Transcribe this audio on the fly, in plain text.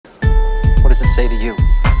say to you?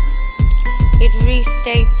 It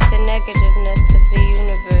restates the negativeness of the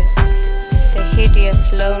universe, the hideous,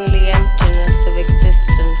 lonely emptiness of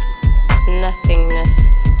existence, nothingness,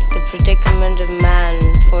 the predicament of man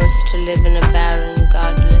forced to live in a barren,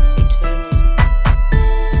 godless eternity.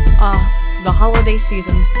 The holiday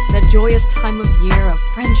season, that joyous time of year of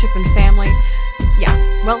friendship and family. Yeah,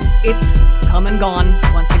 well, it's come and gone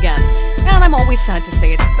once again, and I'm always sad to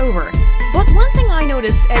say it's over. But one thing I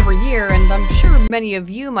notice every year, and I'm sure many of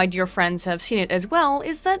you, my dear friends, have seen it as well,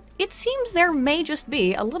 is that it seems there may just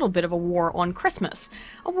be a little bit of a war on Christmas.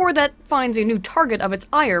 A war that finds a new target of its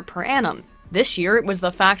ire per annum. This year, it was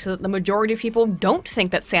the fact that the majority of people don't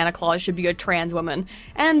think that Santa Claus should be a trans woman,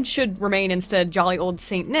 and should remain instead jolly old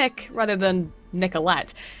Saint Nick rather than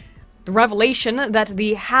Nicolette. The revelation that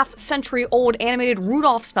the half-century-old animated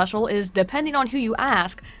Rudolph special is, depending on who you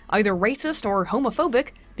ask, either racist or homophobic,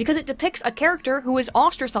 because it depicts a character who is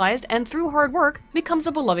ostracized and through hard work becomes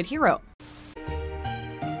a beloved hero.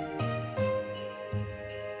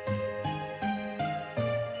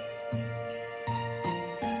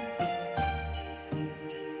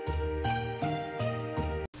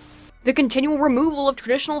 The continual removal of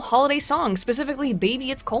traditional holiday songs, specifically Baby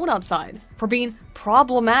It's Cold Outside, for being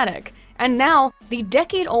problematic, and now the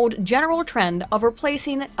decade-old general trend of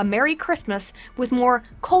replacing a Merry Christmas with more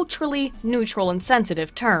culturally neutral and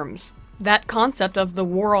sensitive terms. That concept of the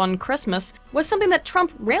war on Christmas was something that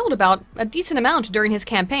Trump railed about a decent amount during his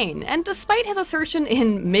campaign, and despite his assertion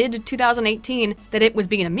in mid-2018 that it was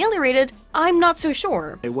being ameliorated, I'm not so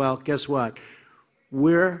sure. Well, guess what?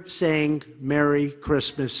 We're saying Merry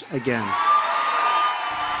Christmas again.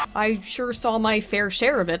 I sure saw my fair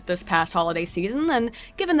share of it this past holiday season, and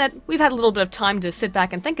given that we've had a little bit of time to sit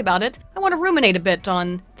back and think about it, I want to ruminate a bit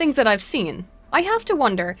on things that I've seen. I have to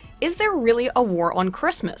wonder, is there really a war on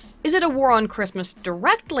Christmas? Is it a war on Christmas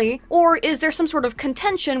directly, or is there some sort of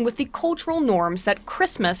contention with the cultural norms that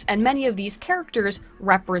Christmas and many of these characters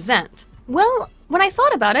represent? Well, when I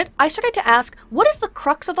thought about it, I started to ask, what is the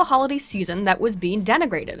crux of the holiday season that was being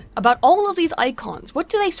denigrated? About all of these icons, what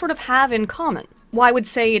do they sort of have in common? Well, I would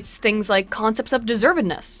say it's things like concepts of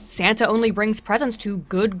deservedness. Santa only brings presents to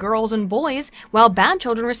good girls and boys, while bad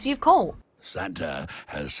children receive coal. Santa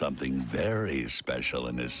has something very special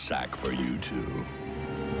in his sack for you two.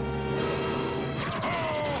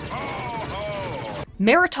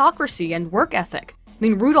 Meritocracy and work ethic. I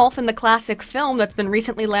mean, Rudolph in the classic film that's been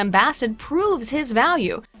recently lambasted proves his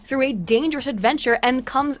value through a dangerous adventure and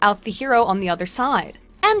comes out the hero on the other side.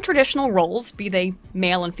 And traditional roles, be they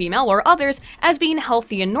male and female or others, as being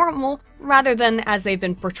healthy and normal, rather than, as they've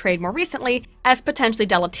been portrayed more recently, as potentially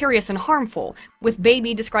deleterious and harmful, with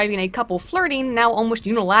Baby describing a couple flirting, now almost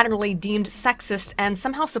unilaterally deemed sexist and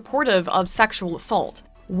somehow supportive of sexual assault.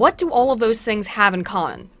 What do all of those things have in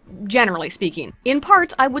common? Generally speaking. In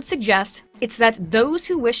part, I would suggest it's that those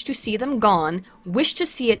who wish to see them gone wish to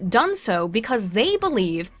see it done so because they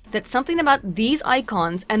believe that something about these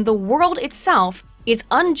icons and the world itself is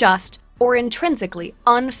unjust or intrinsically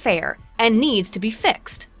unfair and needs to be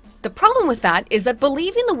fixed. The problem with that is that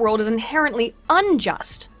believing the world is inherently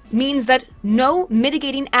unjust means that no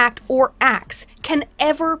mitigating act or acts can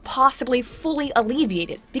ever possibly fully alleviate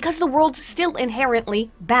it because the world's still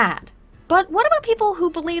inherently bad. But what about people who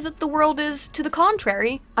believe that the world is, to the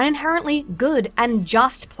contrary, an inherently good and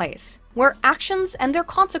just place, where actions and their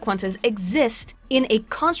consequences exist in a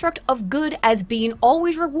construct of good as being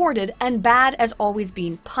always rewarded and bad as always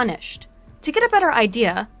being punished? To get a better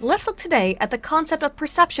idea, let's look today at the concept of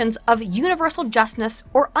perceptions of universal justness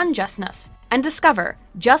or unjustness, and discover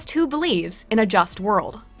just who believes in a just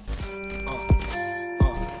world.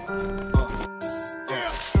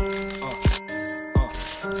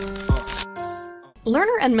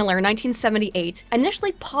 Lerner and Miller in 1978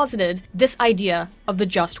 initially posited this idea of the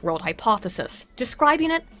just world hypothesis,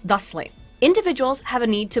 describing it thusly. Individuals have a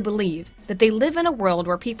need to believe that they live in a world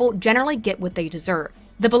where people generally get what they deserve.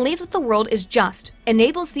 The belief that the world is just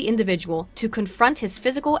enables the individual to confront his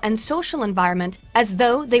physical and social environment as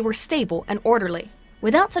though they were stable and orderly.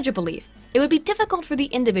 Without such a belief, it would be difficult for the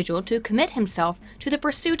individual to commit himself to the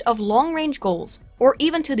pursuit of long-range goals or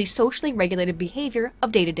even to the socially regulated behavior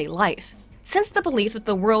of day-to-day life. Since the belief that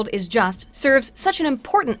the world is just serves such an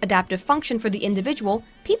important adaptive function for the individual,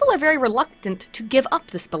 people are very reluctant to give up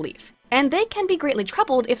this belief. And they can be greatly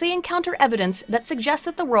troubled if they encounter evidence that suggests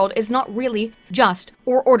that the world is not really just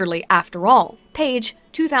or orderly after all. Page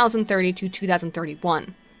 2030 to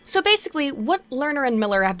 2031. So basically, what Lerner and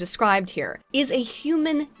Miller have described here is a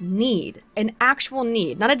human need, an actual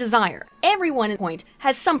need, not a desire. Everyone, at point,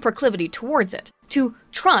 has some proclivity towards it, to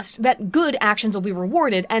trust that good actions will be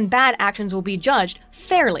rewarded and bad actions will be judged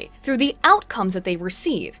fairly through the outcomes that they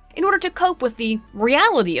receive, in order to cope with the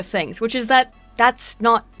reality of things, which is that that's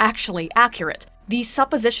not actually accurate. The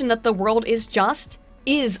supposition that the world is just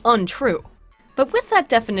is untrue. But with that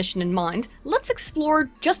definition in mind, let's explore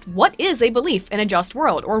just what is a belief in a just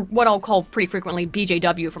world, or what I'll call pretty frequently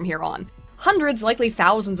BJW from here on. Hundreds, likely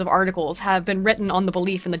thousands of articles have been written on the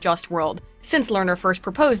belief in the just world since Lerner first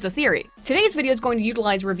proposed the theory. Today's video is going to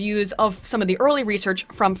utilize reviews of some of the early research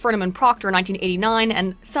from Furnham and Proctor in 1989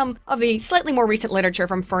 and some of the slightly more recent literature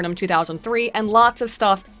from Furnham 2003 and lots of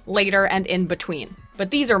stuff later and in between. But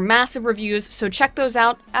these are massive reviews, so check those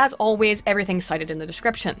out. As always, everything's cited in the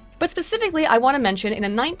description. But specifically, I want to mention in a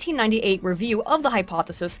 1998 review of the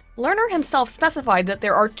hypothesis, Lerner himself specified that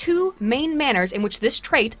there are two main manners in which this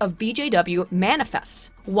trait of BJW manifests.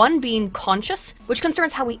 One being conscious, which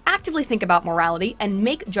concerns how we actively think about morality and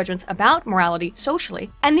make judgments about morality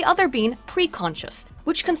socially, and the other being preconscious,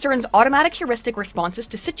 which concerns automatic heuristic responses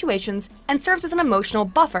to situations and serves as an emotional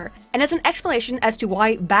buffer, and as an explanation as to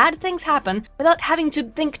why bad things happen without having to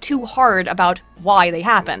think too hard about why they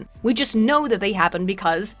happen. We just know that they happen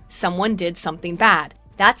because someone did something bad.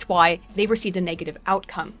 That's why they received a negative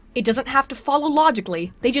outcome. It doesn't have to follow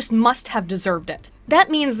logically, they just must have deserved it.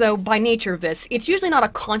 That means, though, by nature of this, it's usually not a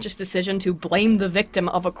conscious decision to blame the victim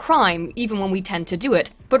of a crime, even when we tend to do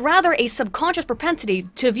it, but rather a subconscious propensity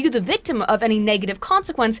to view the victim of any negative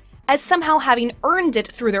consequence as somehow having earned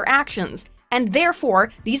it through their actions, and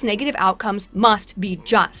therefore, these negative outcomes must be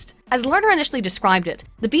just. As Lerner initially described it,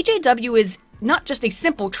 the BJW is not just a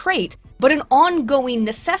simple trait, but an ongoing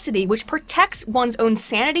necessity which protects one's own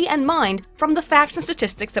sanity and mind from the facts and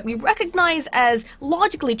statistics that we recognize as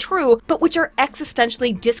logically true, but which are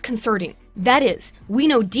existentially disconcerting. That is, we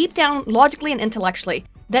know deep down, logically and intellectually,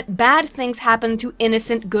 that bad things happen to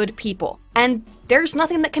innocent, good people, and there's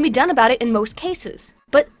nothing that can be done about it in most cases.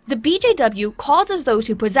 But the BJW causes those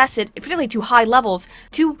who possess it, particularly to high levels,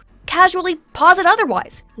 to casually posit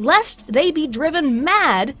otherwise, lest they be driven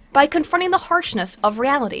mad by confronting the harshness of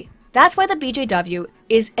reality. That's why the BJW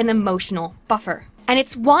is an emotional buffer. And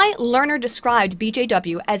it's why Lerner described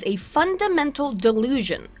BJW as a fundamental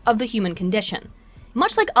delusion of the human condition.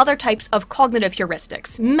 Much like other types of cognitive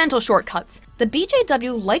heuristics, mental shortcuts, the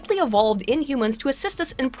BJW likely evolved in humans to assist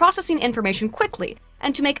us in processing information quickly,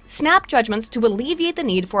 and to make snap judgments to alleviate the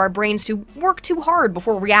need for our brains to work too hard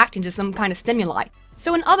before reacting to some kind of stimuli.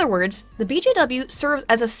 So in other words, the BJW serves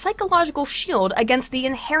as a psychological shield against the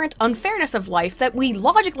inherent unfairness of life that we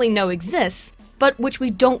logically know exists, but which we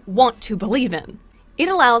don't want to believe in. It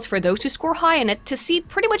allows for those who score high in it to see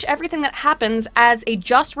pretty much everything that happens as a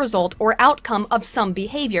just result or outcome of some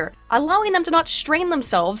behavior, allowing them to not strain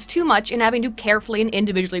themselves too much in having to carefully and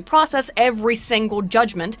individually process every single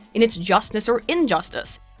judgment in its justness or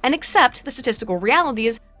injustice, and accept the statistical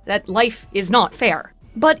realities that life is not fair.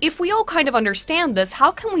 But if we all kind of understand this,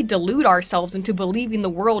 how can we delude ourselves into believing the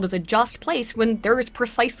world is a just place when there is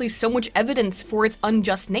precisely so much evidence for its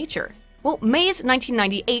unjust nature? Well, May's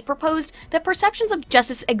 1998 proposed that perceptions of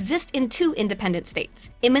justice exist in two independent states,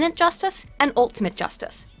 imminent justice and ultimate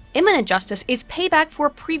justice. Imminent justice is payback for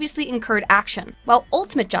previously incurred action, while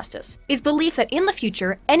ultimate justice is belief that in the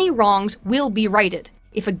future, any wrongs will be righted.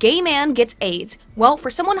 If a gay man gets AIDS, well, for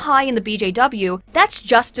someone high in the BJW, that's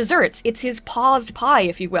just desserts. It's his paused pie,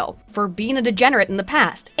 if you will, for being a degenerate in the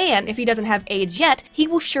past. And if he doesn't have AIDS yet, he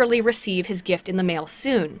will surely receive his gift in the mail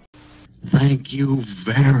soon. Thank you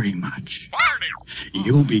very much.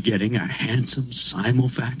 You'll be getting a handsome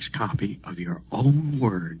simulfax copy of your own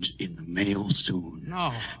words in the mail soon.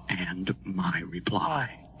 No. And my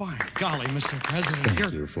reply. Oh, by golly, Mr. President,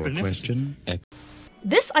 Thank you for a question.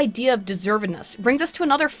 This idea of deservedness brings us to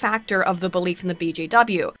another factor of the belief in the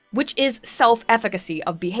BJW, which is self-efficacy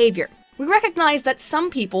of behavior. We recognize that some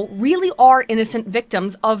people really are innocent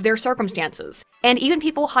victims of their circumstances, and even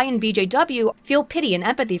people high in BJW feel pity and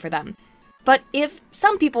empathy for them. But if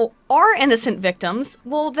some people are innocent victims,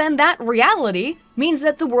 well then that reality means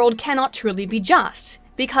that the world cannot truly be just,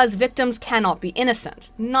 because victims cannot be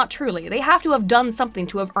innocent. Not truly. They have to have done something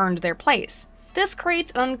to have earned their place. This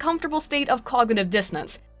creates an uncomfortable state of cognitive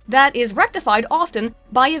dissonance that is rectified often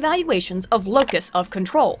by evaluations of locus of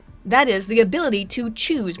control. That is, the ability to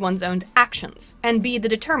choose one's own actions and be the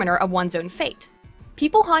determiner of one's own fate.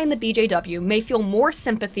 People high in the BJW may feel more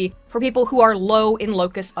sympathy for people who are low in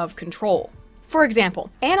locus of control. For example,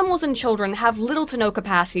 animals and children have little to no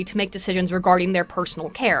capacity to make decisions regarding their personal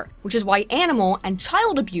care, which is why animal and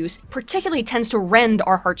child abuse particularly tends to rend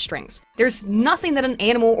our heartstrings. There's nothing that an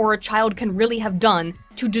animal or a child can really have done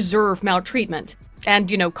to deserve maltreatment, and,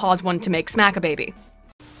 cause one to make smack a baby.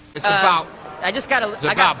 It's about... I just gotta... It's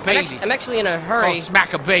about baby. I'm actually in a hurry. Don't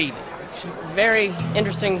smack a baby. It's very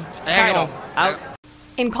interesting Hang title. on.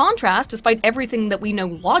 In contrast, despite everything that we know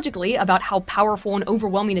logically about how powerful and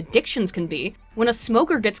overwhelming addictions can be, when a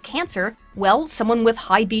smoker gets cancer, well, someone with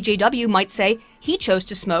high BJW might say he chose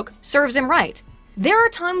to smoke, serves him right. There are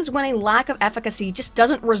times when a lack of efficacy just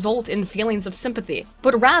doesn't result in feelings of sympathy,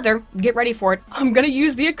 but rather, get ready for it, I'm gonna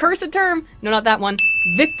use the accursed term, no not that one,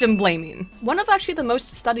 victim blaming. One of actually the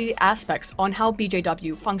most studied aspects on how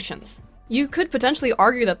BJW functions. You could potentially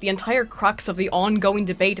argue that the entire crux of the ongoing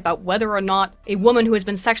debate about whether or not a woman who has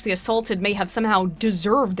been sexually assaulted may have somehow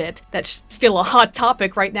deserved it, that's still a hot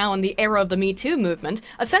topic right now in the era of the Me Too movement,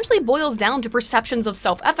 essentially boils down to perceptions of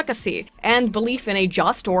self-efficacy and belief in a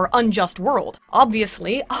just or unjust world.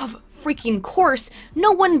 Obviously, of freaking course,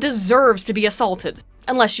 no one deserves to be assaulted,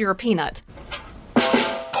 unless you're a peanut.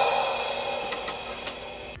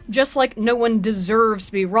 Just like no one deserves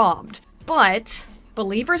to be robbed. But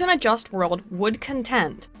believers in a just world would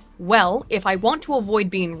contend, well, if I want to avoid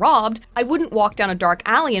being robbed, I wouldn't walk down a dark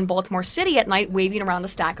alley in Baltimore City at night waving around a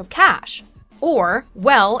stack of cash. Or,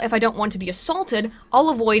 well, if I don't want to be assaulted, I'll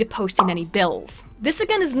avoid posting any bills. This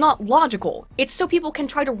again is not logical. It's so people can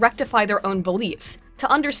try to rectify their own beliefs, to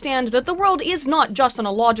understand that the world is not just on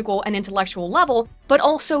a logical and intellectual level, but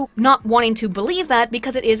also not wanting to believe that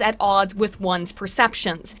because it is at odds with one's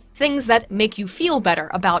perceptions, things that make you feel better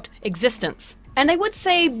about existence. And I would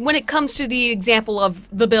say, when it comes to the example of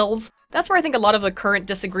the bills, that's where I think a lot of the current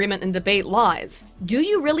disagreement and debate lies. Do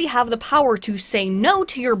you really have the power to say no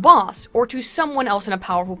to your boss or to someone else in a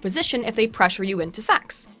powerful position if they pressure you into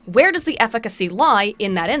sex? Where does the efficacy lie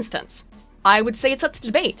in that instance? I would say it's up to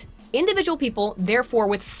debate. Individual people, therefore,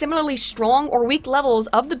 with similarly strong or weak levels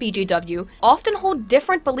of the BJW, often hold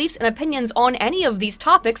different beliefs and opinions on any of these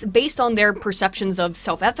topics based on their perceptions of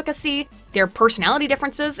self-efficacy, their personality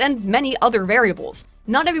differences, and many other variables.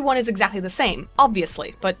 Not everyone is exactly the same,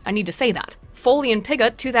 obviously, but I need to say that. Foley and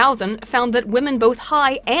Pigott, 2000, found that women both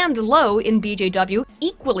high and low in BJW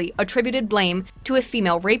equally attributed blame to a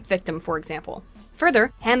female rape victim, for example.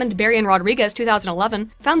 Further, Hammond, Berry, and Rodriguez,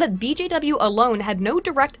 2011, found that BJW alone had no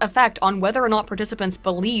direct effect on whether or not participants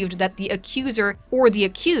believed that the accuser or the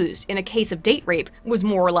accused in a case of date rape was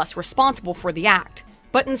more or less responsible for the act.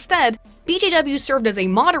 But instead, BJW served as a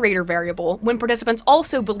moderator variable when participants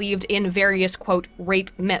also believed in various, quote,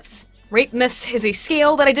 rape myths. Rape myths is a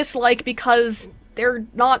scale that I dislike because they're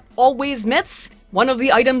not always myths. One of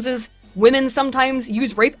the items is women sometimes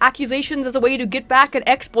use rape accusations as a way to get back at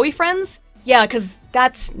ex-boyfriends. Yeah, because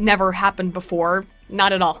that's never happened before.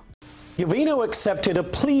 Not at all. Uvino accepted a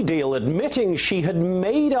plea deal admitting she had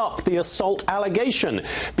made up the assault allegation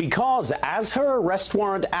because, as her arrest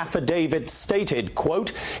warrant affidavit stated,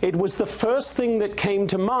 quote, it was the first thing that came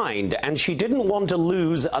to mind and she didn't want to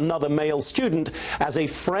lose another male student as a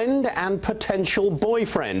friend and potential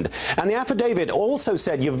boyfriend. And the affidavit also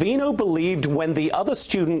said Uvino believed when the other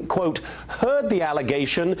student, quote, heard the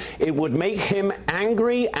allegation, it would make him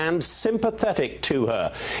angry and sympathetic to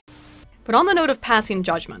her. But on the note of passing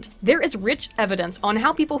judgment, there is rich evidence on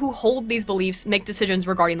how people who hold these beliefs make decisions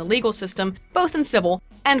regarding the legal system, both in civil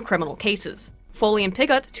and criminal cases. Foley and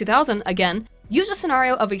Pigott, 2000, again, used a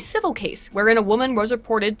scenario of a civil case wherein a woman was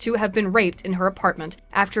reported to have been raped in her apartment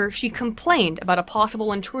after she complained about a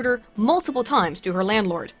possible intruder multiple times to her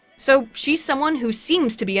landlord. So she's someone who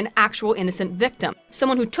seems to be an actual innocent victim,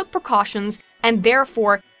 someone who took precautions and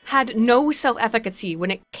therefore had no self-efficacy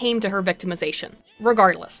when it came to her victimization.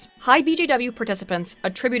 Regardless, high BJW participants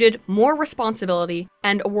attributed more responsibility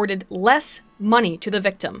and awarded less money to the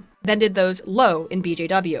victim than did those low in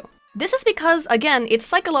BJW. This is because, again, it's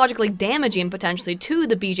psychologically damaging potentially to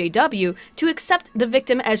the BJW to accept the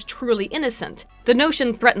victim as truly innocent. The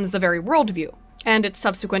notion threatens the very worldview, and its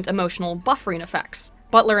subsequent emotional buffering effects.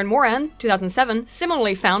 Butler and Moran, 2007,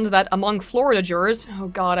 similarly found that among Florida jurors, oh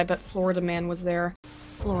god, I bet Florida man was there.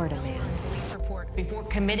 Florida man. Police report before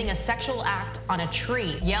committing a sexual act on a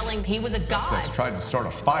tree, yelling he was a god. Suspects tried to start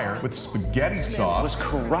a fire with spaghetti sauce. Was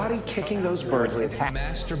karate kicking those birds with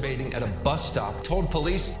masturbating at a bus stop. Told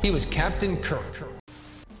police he was Captain Kirk.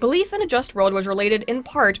 Belief in a just world was related in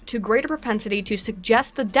part to greater propensity to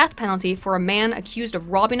suggest the death penalty for a man accused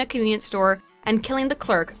of robbing a convenience store and killing the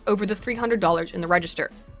clerk over the $300 in the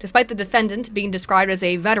register. Despite the defendant being described as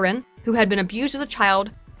a veteran who had been abused as a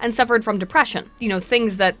child and suffered from depression,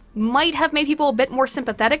 things that might have made people a bit more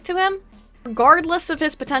sympathetic to him, Regardless of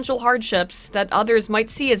his potential hardships that others might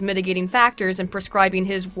see as mitigating factors in prescribing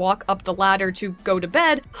his walk up the ladder to go to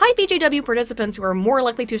bed, high BJW participants were more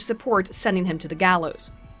likely to support sending him to the gallows.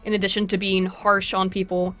 In addition to being harsh on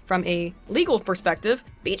people from a legal perspective,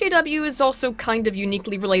 BJW is also kind of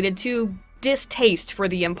uniquely related to distaste for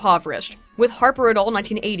the impoverished, with Harper et al.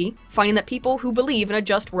 1980 finding that people who believe in a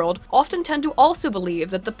just world often tend to also believe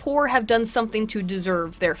that the poor have done something to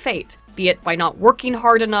deserve their fate, be it by not working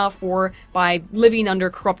hard enough or by living under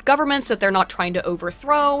corrupt governments that they're not trying to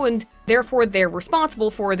overthrow, and therefore they're responsible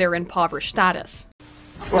for their impoverished status.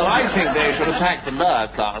 Well, I think they should attack the lower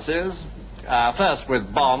classes. First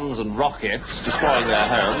with bombs and rockets, destroying their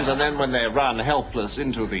homes, and then when they run helpless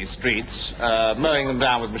into the streets, mowing them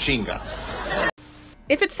down with machine guns.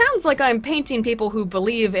 If it sounds like I'm painting people who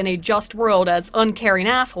believe in a just world as uncaring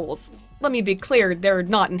assholes, let me be clear, they're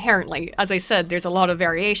not inherently. As I said, there's a lot of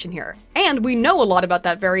variation here. And we know a lot about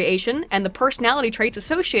that variation and the personality traits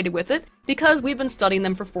associated with it because we've been studying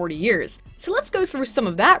them for 40 years. So let's go through some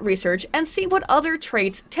of that research and see what other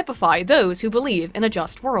traits typify those who believe in a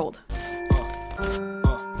just world.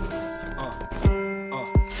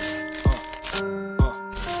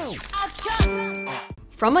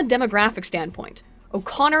 From a demographic standpoint,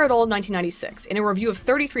 O'Connor et al. 1996, in a review of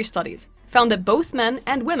 33 studies, found that both men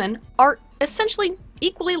and women are essentially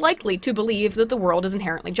equally likely to believe that the world is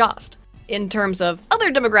inherently just. In terms of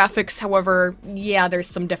other demographics, however, yeah, there's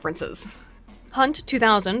some differences. Hunt,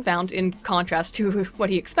 2000, found, in contrast to what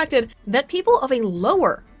he expected, that people of a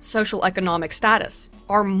lower social economic status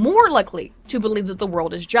are more likely to believe that the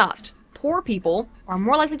world is just. Poor people are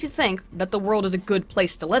more likely to think that the world is a good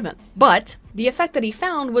place to live in. But the effect that he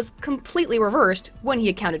found was completely reversed when he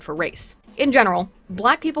accounted for race. In general,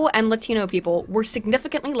 black people and Latino people were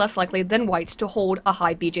significantly less likely than whites to hold a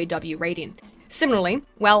high BJW rating. Similarly,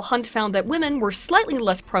 while Hunt found that women were slightly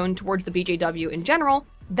less prone towards the BJW in general,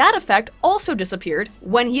 that effect also disappeared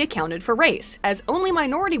when he accounted for race, as only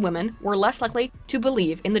minority women were less likely to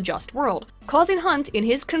believe in the just world, causing Hunt, in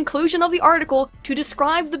his conclusion of the article, to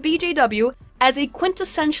describe the BJW as a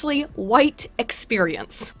quintessentially white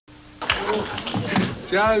experience.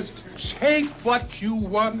 Just take what you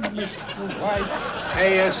want, Mr. White.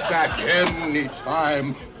 Pay us back any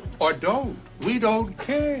time, or don't. We don't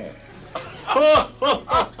care.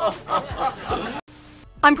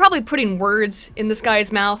 I'm probably putting words in this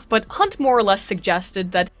guy's mouth, but Hunt more or less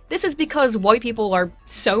suggested that this is because white people are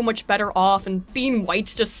so much better off and being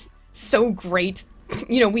white's just so great.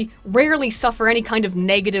 You know, we rarely suffer any kind of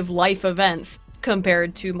negative life events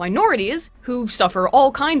compared to minorities who suffer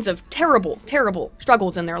all kinds of terrible, terrible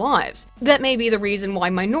struggles in their lives. That may be the reason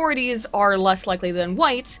why minorities are less likely than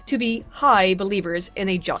whites to be high believers in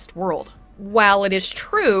a just world. While it is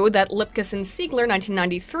true that Lipkiss and Siegler,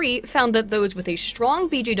 1993, found that those with a strong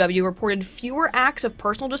BJW reported fewer acts of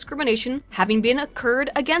personal discrimination having been occurred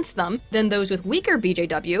against them than those with weaker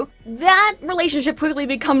BJW, that relationship quickly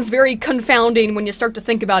becomes very confounding when you start to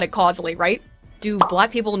think about it causally, right? Do black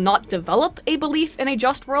people not develop a belief in a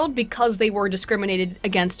just world because they were discriminated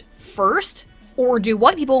against first? Or do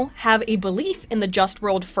white people have a belief in the just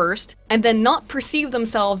world first, and then not perceive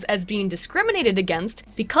themselves as being discriminated against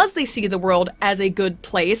because they see the world as a good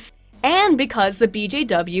place, and because the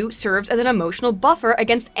BJW serves as an emotional buffer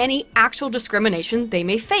against any actual discrimination they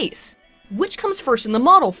may face? Which comes first in the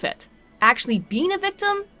model fit? Actually being a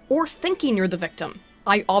victim, or thinking you're the victim?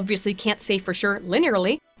 I obviously can't say for sure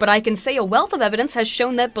linearly, but I can say a wealth of evidence has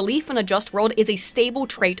shown that belief in a just world is a stable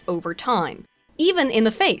trait over time, even in the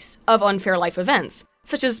face of unfair life events,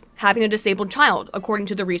 such as having a disabled child, according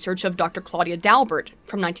to the research of Dr. Claudia Dalbert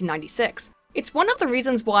from 1996. It's one of the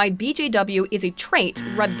reasons why BJW is a trait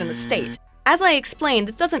rather than a state. As I explained,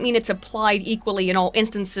 this doesn't mean it's applied equally in all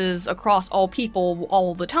instances across all people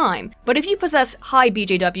all the time, but if you possess high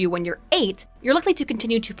BJW when you're 8, you're likely to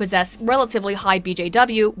continue to possess relatively high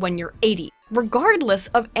BJW when you're 80, regardless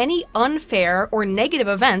of any unfair or negative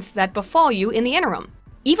events that befall you in the interim.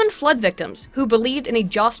 Even flood victims who believed in a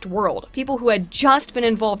just world, people who had just been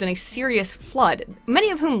involved in a serious flood, many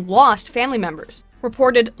of whom lost family members,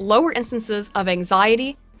 reported lower instances of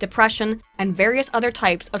anxiety, depression, and various other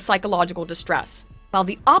types of psychological distress, while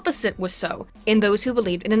the opposite was so in those who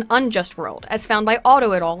believed in an unjust world, as found by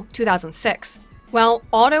Otto et al. 2006. While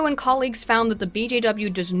Otto and colleagues found that the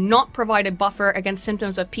BJW does not provide a buffer against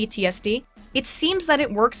symptoms of PTSD, it seems that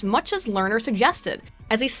it works much as Lerner suggested,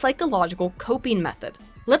 as a psychological coping method.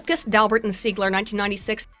 Lipkiss, Dalbert, and Siegler,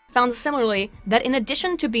 1996, found similarly that in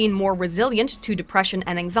addition to being more resilient to depression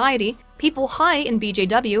and anxiety, people high in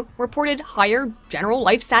BJW reported higher general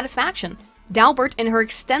life satisfaction. Dalbert, in her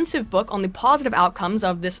extensive book on the positive outcomes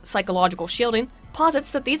of this psychological shielding,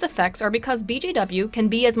 posits that these effects are because BJW can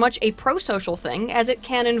be as much a pro-social thing as it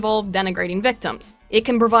can involve denigrating victims. It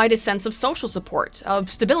can provide a sense of social support, of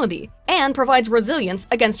stability, and provides resilience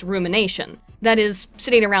against rumination. That is,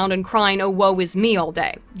 sitting around and crying, "Oh, woe is me" all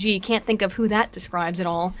day. Gee, can't think of who that describes at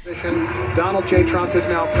all. Donald J. Trump is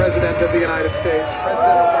now President of the United States.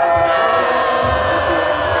 President Obama.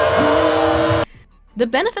 The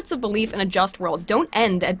benefits of belief in a just world don't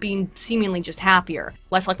end at being seemingly just happier,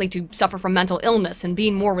 less likely to suffer from mental illness, and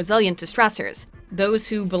being more resilient to stressors. Those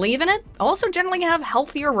who believe in it also generally have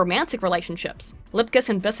healthier romantic relationships. Lipkiss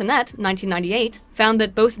and Bissonnette, 1998, found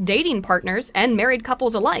that both dating partners and married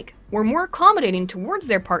couples alike were more accommodating towards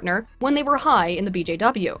their partner when they were high in the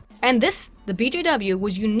BJW. And the BJW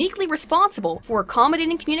was uniquely responsible for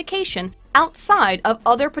accommodating communication outside of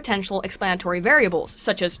other potential explanatory variables,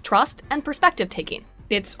 such as trust and perspective taking.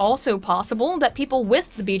 It's also possible that people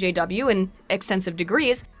with the BJW in extensive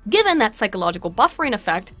degrees, given that psychological buffering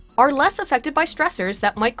effect, are less affected by stressors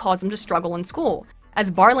that might cause them to struggle in school.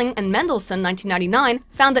 As Barling and Mendelsohn, 1999,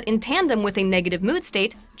 found that in tandem with a negative mood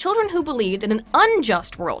state, children who believed in an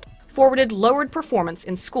unjust world forwarded lowered performance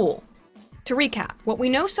in school. To recap, what we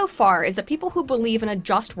know so far is that people who believe in a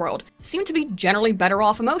just world seem to be generally better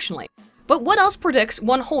off emotionally. But what else predicts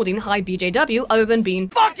one holding high BJW other than being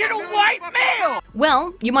fucking a white male?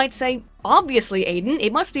 Well, you might say, obviously, Aiden,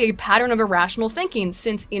 it must be a pattern of irrational thinking,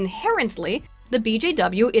 since inherently, the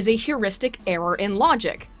BJW is a heuristic error in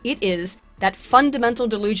logic. It is that fundamental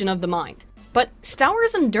delusion of the mind. But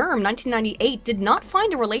Stowers and Durham, 1998, did not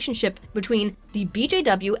find a relationship between the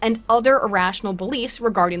BJW and other irrational beliefs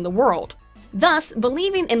regarding the world. Thus,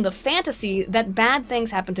 believing in the fantasy that bad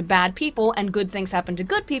things happen to bad people and good things happen to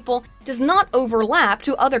good people does not overlap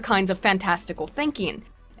to other kinds of fantastical thinking.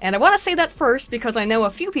 And I want to say that first because I know a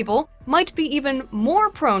few people might be even more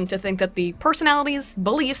prone to think that the personalities,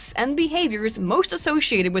 beliefs, and behaviors most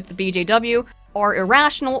associated with the BJW are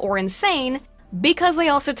irrational or insane because they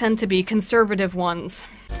also tend to be conservative ones.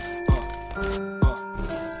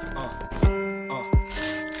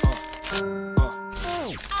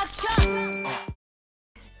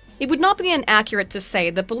 It would not be inaccurate to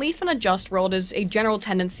say that belief in a just world is a general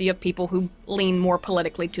tendency of people who lean more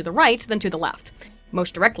politically to the right than to the left.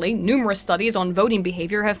 Most directly, numerous studies on voting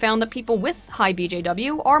behavior have found that people with high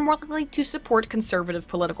BJW are more likely to support conservative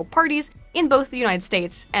political parties in both the United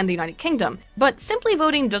States and the United Kingdom. But simply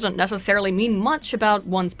voting doesn't necessarily mean much about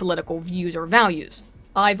one's political views or values.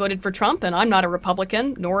 I voted for Trump, and I'm not a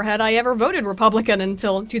Republican, nor had I ever voted Republican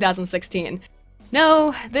until 2016.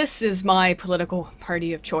 No, this is my political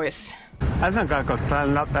party of choice. I think I could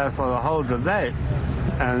stand up there for the whole debate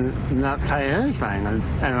and not say anything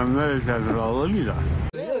and emerge as a leader.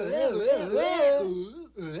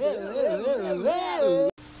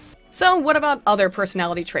 So what about other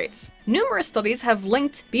personality traits? Numerous studies have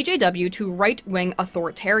linked BJW to right-wing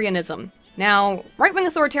authoritarianism. Now, right-wing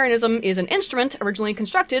authoritarianism is an instrument originally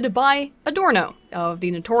constructed by Adorno of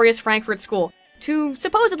the notorious Frankfurt School to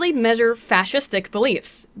supposedly measure fascistic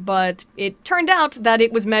beliefs, but it turned out that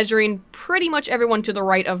it was measuring pretty much everyone to the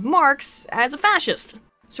right of Marx as a fascist.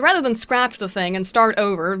 So rather than scrap the thing and start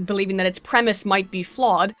over, believing that its premise might be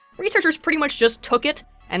flawed, researchers pretty much just took it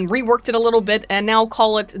and reworked it a little bit and now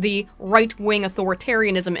call it the Right-Wing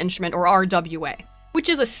Authoritarianism Instrument, or RWA. Which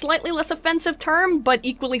is a slightly less offensive term, but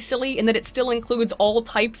equally silly in that it still includes all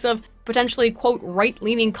types of potentially, quote,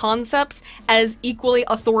 right-leaning concepts as equally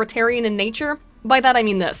authoritarian in nature. By that I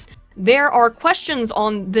mean this. There are questions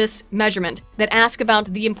on this measurement that ask about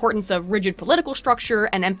the importance of rigid political structure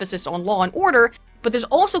and emphasis on law and order, but there's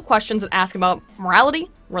also questions that ask about morality,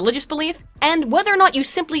 religious belief, and whether or not you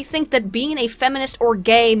simply think that being a feminist or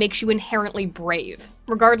gay makes you inherently brave.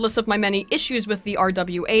 Regardless of my many issues with the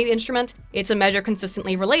RWA instrument, it's a measure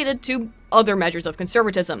consistently related to other measures of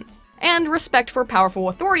conservatism. And respect for powerful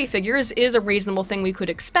authority figures is a reasonable thing we could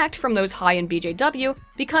expect from those high in BJW,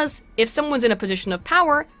 because if someone's in a position of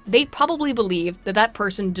power, they probably believe that that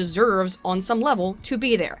person deserves, on some level, to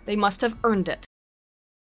be there. They must have earned it.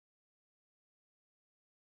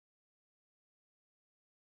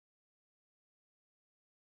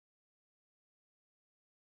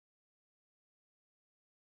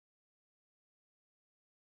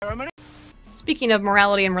 Speaking of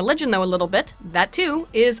morality and religion though a little bit, that too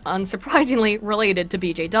is unsurprisingly related to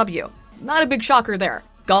BJW. Not a big shocker there.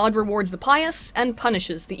 God rewards the pious and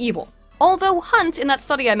punishes the evil. Although Hunt, in that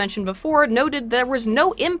study I mentioned before, noted there was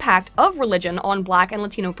no impact of religion on Black and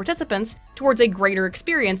Latino participants towards a greater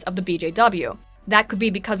experience of the BJW. That could be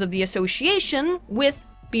because of the association with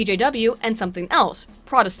BJW and something else,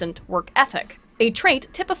 Protestant work ethic. A trait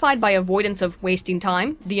typified by avoidance of wasting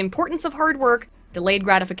time, the importance of hard work, delayed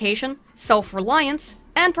gratification, self-reliance,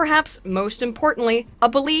 and perhaps most importantly, a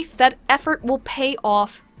belief that effort will pay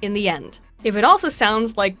off in the end. If it also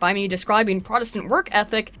sounds like by me describing Protestant work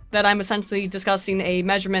ethic that I'm essentially discussing a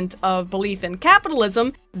measurement of belief in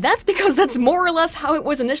capitalism, that's because that's more or less how it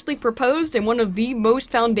was initially proposed in one of the most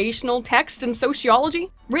foundational texts in sociology,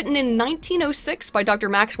 written in 1906 by Dr.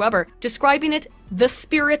 Max Weber, describing it the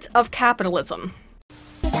spirit of capitalism.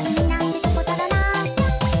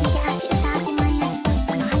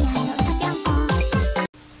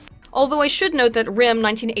 Although I should note that RIM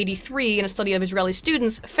 1983, in a study of Israeli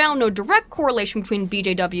students, found no direct correlation between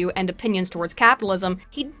BJW and opinions towards capitalism,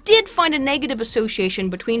 he did find a negative association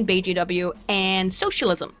between BJW and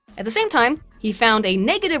socialism. At the same time, he found a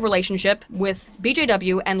negative relationship with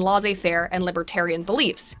BJW and laissez-faire and libertarian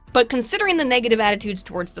beliefs. But considering the negative attitudes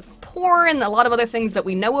towards the poor and a lot of other things that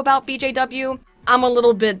we know about BJW, I'm a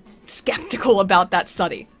little bit skeptical about that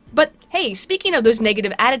study. But hey, speaking of those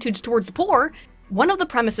negative attitudes towards the poor, one of the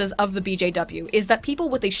premises of the BJW is that people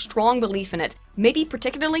with a strong belief in it may be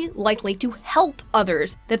particularly likely to help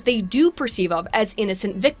others that they do perceive of as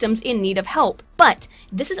innocent victims in need of help. But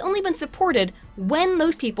this has only been supported when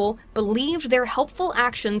those people believed their helpful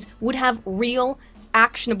actions would have real,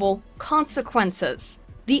 actionable consequences.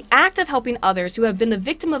 The act of helping others who have been the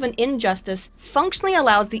victim of an injustice functionally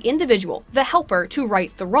allows the individual, the helper, to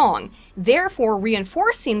right the wrong, therefore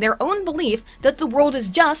reinforcing their own belief that the world is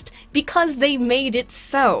just because they made it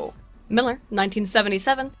so. Miller,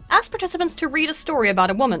 1977, asked participants to read a story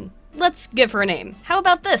about a woman. Let's give her a name. How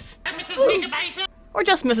about this? Or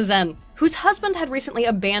just Mrs. N, whose husband had recently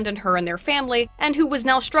abandoned her and their family, and who was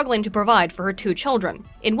now struggling to provide for her 2 children.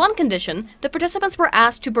 In one condition, the participants were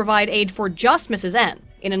asked to provide aid for just Mrs. N.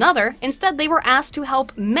 In another, instead they were asked to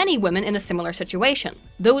help many women in a similar situation.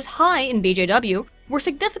 Those high in BJW were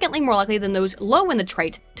significantly more likely than those low in the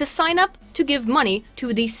trait to sign up to give money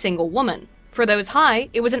to the single woman. For those high,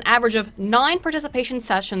 it was an average of 9 participation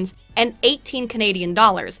sessions and 18 Canadian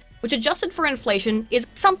dollars, which adjusted for inflation is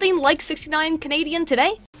something like 69 Canadian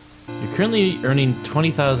today. You're currently earning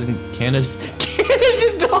 20,000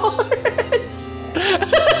 Canadian dollars.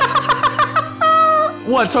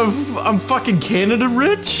 What, so I'm fucking Canada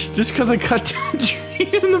rich? Just because I cut down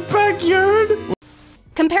trees in the backyard?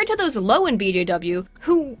 Compared to those low in BJW,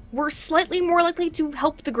 who were slightly more likely to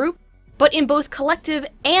help the group, but in both collective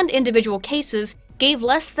and individual cases, gave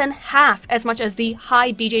less than half as much as the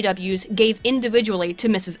high BJWs gave individually to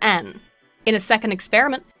Mrs. N. In a second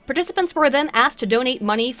experiment, participants were then asked to donate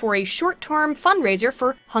money for a short-term fundraiser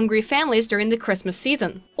for hungry families during the Christmas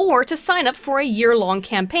season, or to sign up for a year-long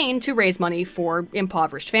campaign to raise money for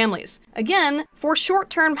impoverished families. Again, for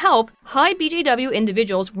short-term help, high BJW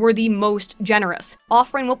individuals were the most generous,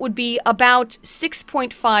 offering what would be about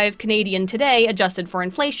 6.5 Canadian today adjusted for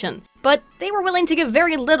inflation. But they were willing to give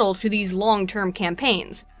very little to these long-term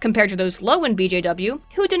campaigns, compared to those low in BJW,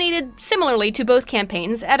 who donated similarly to both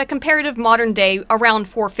campaigns at a comparative modern day around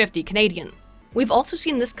 450 Canadian. We've also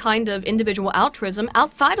seen this kind of individual altruism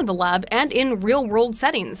outside of the lab and in real-world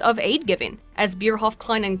settings of aid giving, as Bierhoff,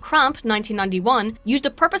 Klein, and Kramp, 1991, used a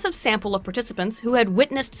purposive sample of participants who had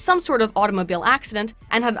witnessed some sort of automobile accident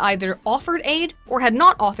and had either offered aid or had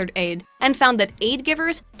not offered aid, and found that aid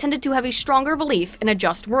givers tended to have a stronger belief in a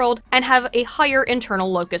just world and have a higher internal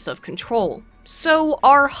locus of control. So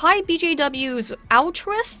are high BJWs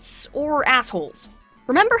altruists or assholes?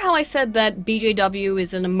 Remember how I said that BJW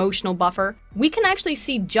is an emotional buffer? We can actually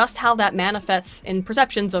see just how that manifests in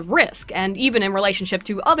perceptions of risk, and even in relationship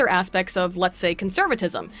to other aspects of, let's say,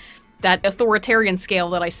 conservatism. That authoritarian scale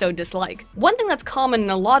that I so dislike. One thing that's common in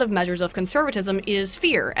a lot of measures of conservatism is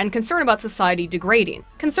fear and concern about society degrading.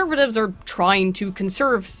 Conservatives are trying to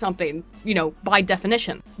conserve something, by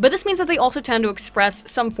definition. But this means that they also tend to express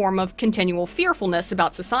some form of continual fearfulness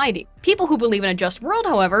about society. People who believe in a just world,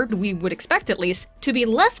 however, we would expect at least, to be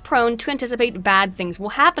less prone to anticipate bad things will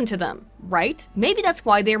happen to them, right? Maybe that's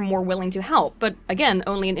why they're more willing to help, but again,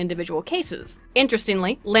 only in individual cases.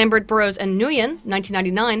 Interestingly, Lambert, Burroughs, and Nguyen,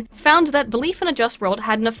 1999, found that belief in a just world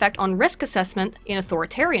had an effect on risk assessment in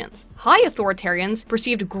authoritarians. High authoritarians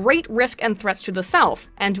perceived great risk and threats to the self,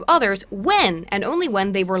 and to others when and only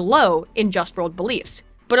when they were low in just world beliefs.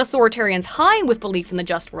 But authoritarians high with belief in the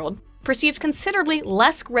just world perceived considerably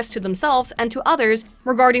less risk to themselves and to others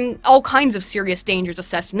regarding all kinds of serious dangers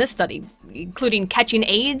assessed in this study, including catching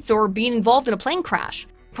AIDS or being involved in a plane crash.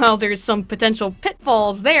 well, there's some potential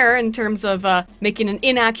pitfalls there in terms of making an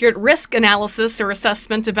inaccurate risk analysis or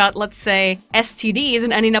assessment about, let's say, STDs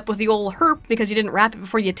and ending up with the old herp because you didn't wrap it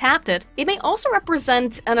before you tapped it. It may also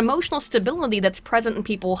represent an emotional stability that's present in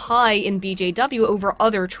people high in BJW over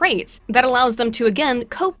other traits that allows them to, again,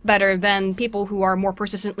 cope better than people who are more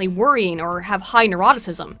persistently worrying or have high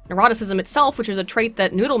neuroticism. Neuroticism itself, which is a trait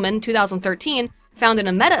that Noodleman, 2013, found in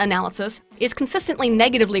a meta-analysis, is consistently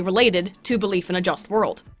negatively related to belief in a just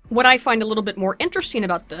world. What I find a little bit more interesting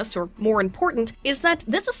about this, or more important, is that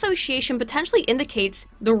this association potentially indicates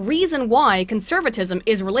the reason why conservatism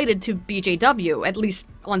is related to BJW, at least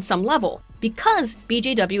on some level. Because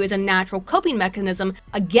BJW is a natural coping mechanism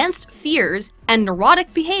against fears and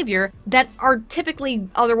neurotic behavior that are typically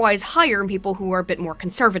otherwise higher in people who are a bit more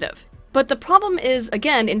conservative. But the problem is,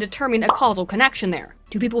 again, in determining a causal connection there.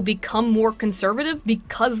 Do people become more conservative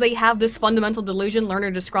because they have this fundamental delusion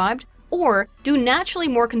Lerner described? Or do naturally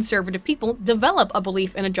more conservative people develop a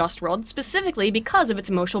belief in a just world specifically because of its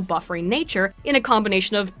emotional buffering nature in a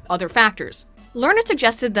combination of other factors? Lerner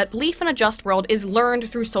suggested that belief in a just world is learned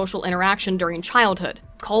through social interaction during childhood.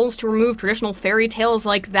 Calls to remove traditional fairy tales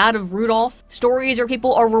like that of Rudolph, stories where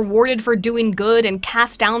people are rewarded for doing good and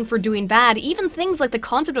cast down for doing bad, even things like the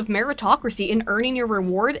concept of meritocracy in earning your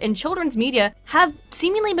reward in children's media have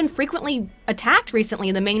seemingly been frequently attacked recently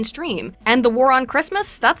in the mainstream. And the war on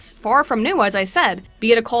Christmas? That's far from new, as I said.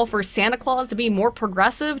 Be it a call for Santa Claus to be more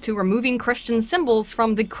progressive to removing Christian symbols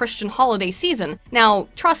from the Christian holiday season. Now,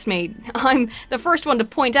 trust me, I'm the first one to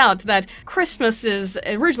point out that Christmas is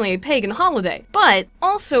originally a pagan holiday, but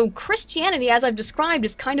also, Christianity, as I've described,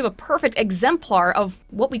 is kind of a perfect exemplar of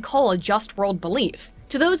what we call a just world belief.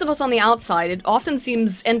 To those of us on the outside, it often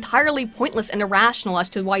seems entirely pointless and irrational as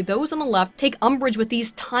to why those on the left take umbrage with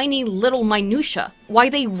these tiny little minutiae, why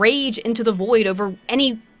they rage into the void over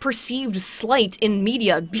any perceived slight in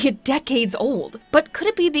media, be it decades old. But could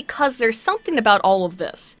it be because there's something about all of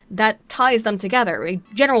this that ties them together, a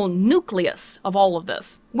general nucleus of all of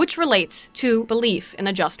this, which relates to belief in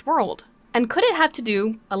a just world? And could it have to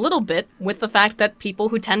do a little bit with the fact that people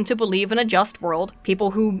who tend to believe in a just world,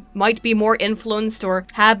 people who might be more influenced or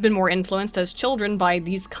have been more influenced as children by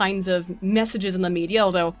these kinds of messages in the media,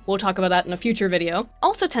 although we'll talk about that in a future video,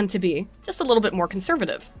 also tend to be just a little bit more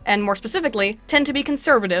conservative. And more specifically, tend to be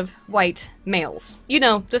conservative white males. You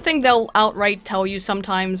know, the thing they'll outright tell you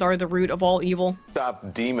sometimes are the root of all evil.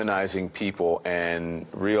 Stop demonizing people and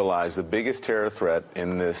realize the biggest terror threat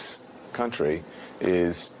in this country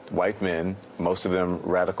is white men, most of them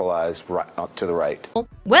radicalized to the right.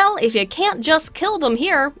 Well, if you can't just kill them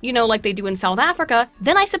here, you know, like they do in South Africa,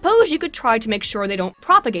 then I suppose you could try to make sure they don't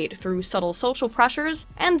propagate through subtle social pressures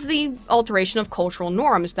and the alteration of cultural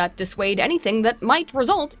norms that dissuade anything that might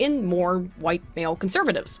result in more white male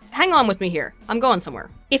conservatives. Hang on with me here. I'm going somewhere.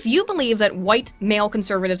 If you believe that white male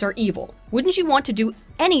conservatives are evil, wouldn't you want to do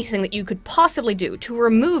anything that you could possibly do to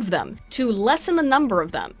remove them, to lessen the number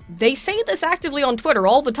of them? They say this actively on Twitter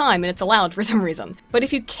all the time, and it's allowed for some reason. But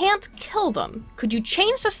if you can't kill them, could you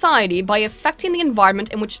change society by affecting the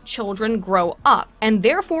environment in which children grow up, and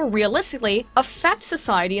therefore realistically affect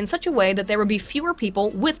society in such a way that there would be fewer people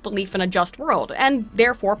with belief in a just world, and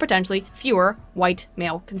therefore potentially fewer white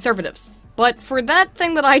male conservatives? But for that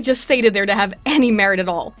thing that I just stated there to have any merit at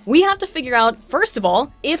all, we have to figure out, first of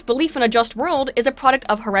all, if belief in a just world is a product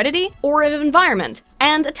of heredity or of environment,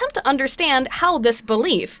 and attempt to understand how this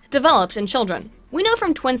belief develops in children. We know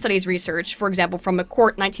from twin studies research, for example from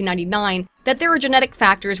McCourt 1999, that there are genetic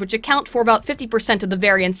factors which account for about 50% of the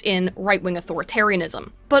variance in right-wing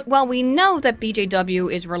authoritarianism. But while we know that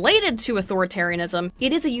BJW is related to authoritarianism,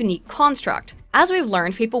 it is a unique construct. As we've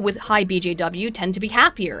learned, people with high BJW tend to be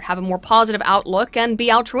happier, have a more positive outlook, and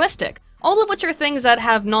be altruistic. All of which are things that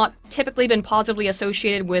have not typically been positively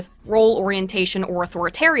associated with role orientation or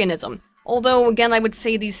authoritarianism. Although, again, I would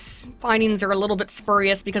say these findings are a little bit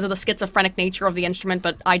spurious because of the schizophrenic nature of the instrument,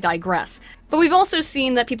 but I digress. But we've also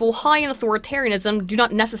seen that people high in authoritarianism do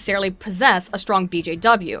not necessarily possess a strong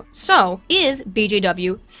BJW. So, is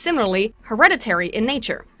BJW similarly hereditary in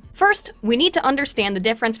nature? First, we need to understand the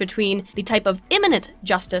difference between the type of imminent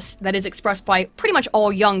justice that is expressed by pretty much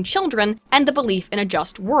all young children and the belief in a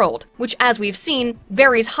just world, which, as we've seen,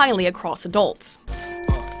 varies highly across adults.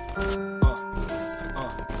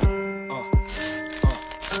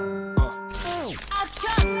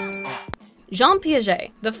 Jean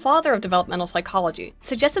Piaget, the father of developmental psychology,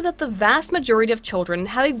 suggested that the vast majority of children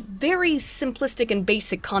have a very simplistic and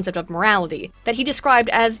basic concept of morality that he described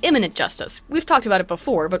as immanent justice. We've talked about it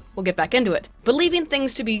before, but we'll get back into it. Believing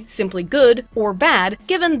things to be simply good or bad,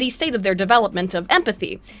 given the state of their development of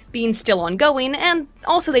empathy, being still ongoing, and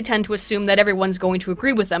also they tend to assume that everyone's going to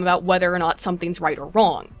agree with them about whether or not something's right or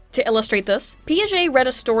wrong. To illustrate this, Piaget read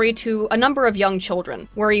a story to a number of young children,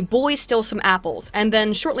 where a boy steals some apples, and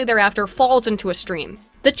then shortly thereafter falls into a stream.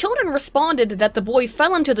 The children responded that the boy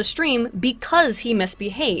fell into the stream because he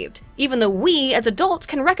misbehaved, even though we, as adults,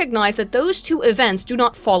 can recognize that those two events do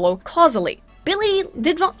not follow causally. Billy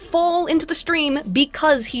did not fall into the stream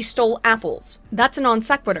because he stole apples. That's a non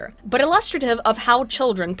sequitur, but illustrative of how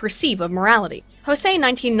children perceive of morality. Jose in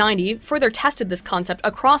 1990 further tested this concept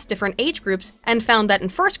across different age groups and found that in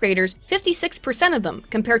first graders, 56% of them,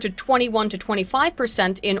 compared to 21 to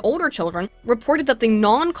 25% in older children, reported that the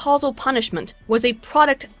non-causal punishment was a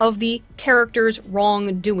product of the character's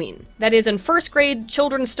wrongdoing. That is, in first grade,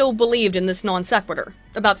 children still believed in this non sequitur,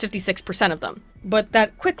 about 56% of them, but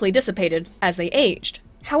that quickly dissipated as they aged.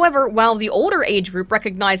 However, while the older age group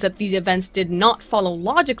recognized that these events did not follow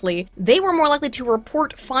logically, they were more likely to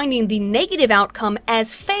report finding the negative outcome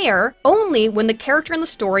as fair only when the character in the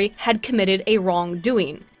story had committed a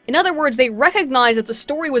wrongdoing. In other words, they recognized that the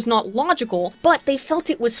story was not logical, but they felt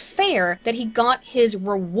it was fair that he got his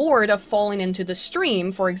reward of falling into the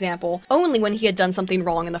stream, for example, only when he had done something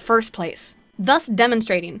wrong in the first place. Thus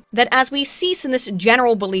demonstrating that as we cease in this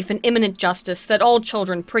general belief in immanent justice that all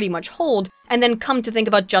children pretty much hold, and then come to think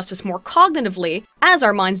about justice more cognitively, as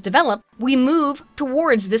our minds develop, we move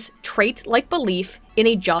towards this trait-like belief in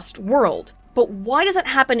a just world. But why does it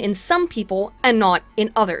happen in some people and not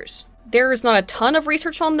in others? There is not a ton of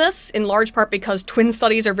research on this, in large part because twin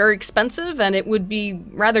studies are very expensive and it would be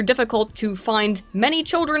rather difficult to find many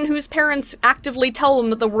children whose parents actively tell them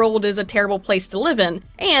that the world is a terrible place to live in,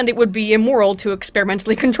 and it would be immoral to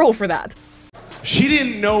experimentally control for that. She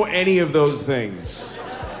didn't know any of those things,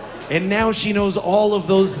 and now she knows all of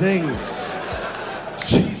those things.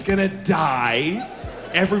 She's gonna die.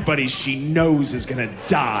 Everybody she knows is gonna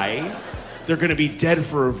die. They're gonna be dead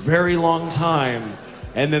for a very long time.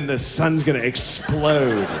 And then the sun's gonna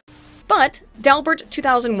explode. But Dalbert,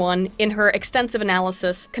 2001, in her extensive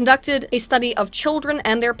analysis, conducted a study of children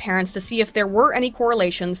and their parents to see if there were any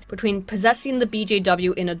correlations between possessing the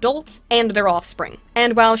BJW in adults and their offspring.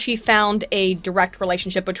 And while she found a direct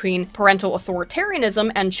relationship between parental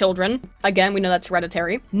authoritarianism and children, again, we know that's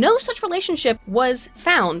hereditary, no such relationship was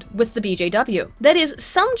found with the BJW. That is,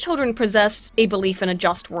 some children possessed a belief in a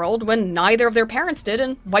just world when neither of their parents did,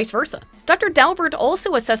 and vice versa. Dr. Dalbert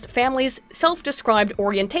also assessed families' self-described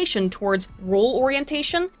orientation towards role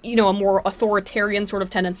orientation, a more authoritarian sort of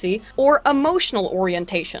tendency, or emotional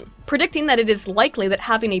orientation, predicting that it is likely that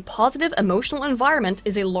having a positive emotional environment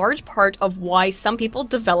is a large part of why some people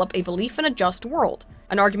develop a belief in a just world.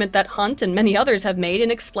 An argument that Hunt and many others have made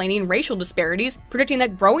in explaining racial disparities, predicting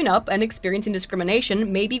that growing up and experiencing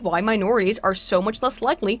discrimination may be why minorities are so much less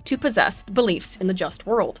likely to possess beliefs in the just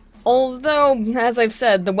world. Although, as I've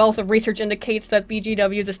said, the wealth of research indicates that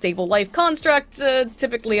BGW is a stable life construct,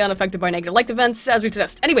 typically unaffected by negative life events, as we've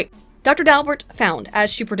discussed. Anyway, Dr. Dalbert found,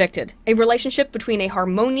 as she predicted, a relationship between a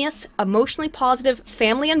harmonious, emotionally positive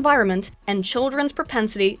family environment and children's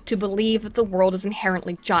propensity to believe that the world is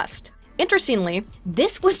inherently just. Interestingly,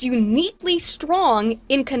 this was uniquely strong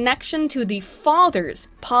in connection to the father's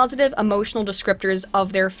positive emotional descriptors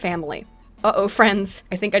of their family. Uh-oh, friends,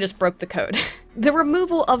 I think I just broke the code. The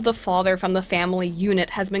removal of the father from the family unit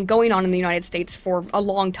has been going on in the United States for a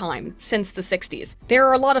long time, since the 60s. There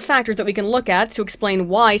are a lot of factors that we can look at to explain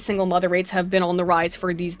why single mother rates have been on the rise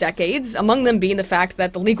for these decades, among them being the fact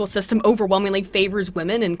that the legal system overwhelmingly favors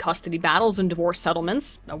women in custody battles and divorce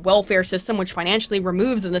settlements, a welfare system which financially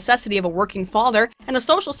removes the necessity of a working father, and a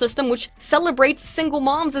social system which celebrates single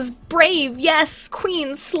moms as brave, yes,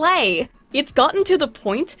 queen slay. It's gotten to the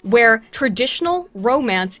point where traditional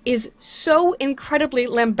romance is so incredibly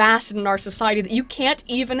lambasted in our society that you can't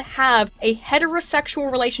even have a heterosexual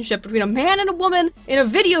relationship between a man and a woman in a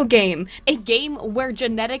video game. A game where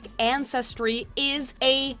genetic ancestry is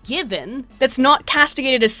a given that's not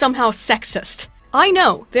castigated as somehow sexist. I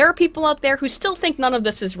know, there are people out there who still think none of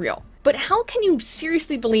this is real. But how can you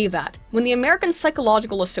seriously believe that when the American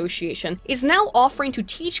Psychological Association is now offering to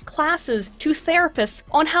teach classes to therapists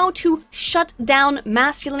on how to shut down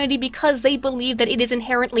masculinity because they believe that it is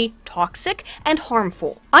inherently toxic and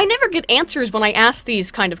harmful? I never get answers when I ask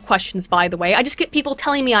these kind of questions, by the way. I just get people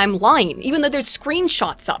telling me I'm lying, even though there's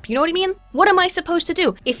screenshots up, you know what I mean? What am I supposed to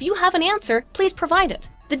do? If you have an answer, please provide it.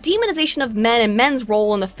 The demonization of men and men's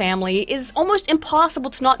role in the family is almost impossible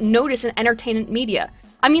to not notice in entertainment media.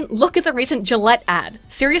 I mean, look at the recent Gillette ad.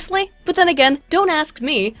 Seriously? But then again, don't ask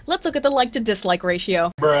me, let's look at the like to dislike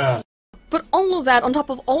ratio. Bruh. But all of that, on top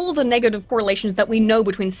of all of the negative correlations that we know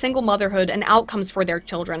between single motherhood and outcomes for their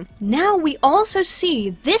children, now we also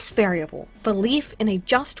see this variable, belief in a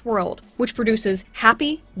just world, which produces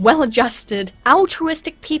happy, well-adjusted,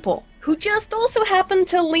 altruistic people who just also happen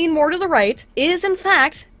to lean more to the right, is in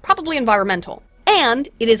fact probably environmental. And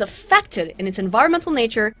it is affected in its environmental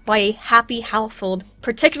nature by a happy household,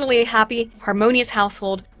 particularly a happy, harmonious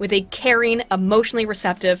household with a caring, emotionally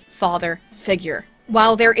receptive father figure.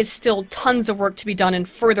 While there is still tons of work to be done in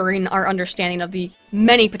furthering our understanding of the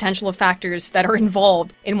many potential factors that are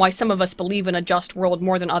involved in why some of us believe in a just world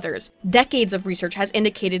more than others, decades of research has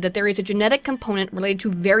indicated that there is a genetic component related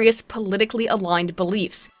to various politically aligned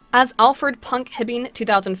beliefs. As Alfred Punk Hibbing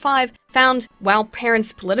 2005 found, while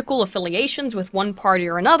parents' political affiliations with one party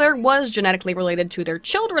or another was genetically related to their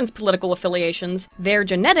children's political affiliations, their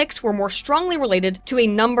genetics were more strongly related to a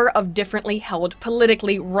number of differently held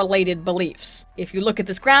politically related beliefs. If you look at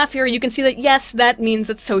this graph here, you can see that yes, that means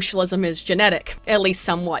that socialism is genetic, at least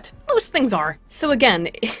somewhat. Most things are. So again,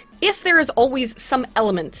 if there is always some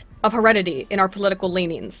element of heredity in our political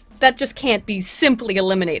leanings, that just can't be simply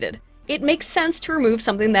eliminated. It makes sense to remove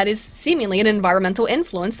something that is seemingly an environmental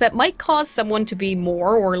influence that might cause someone to be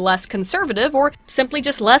more or less conservative or simply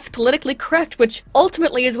just less politically correct, which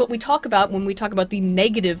ultimately is what we talk about when we talk about the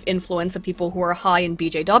negative influence of people who are high in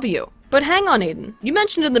BJW. But hang on, Aiden. You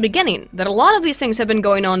mentioned in the beginning that a lot of these things have been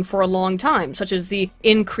going on for a long time, such as the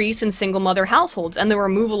increase in single-mother households and the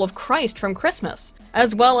removal of Christ from Christmas,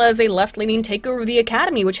 as well as a left-leaning takeover of the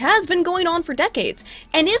academy, which has been going on for decades.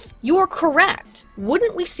 And if you're correct,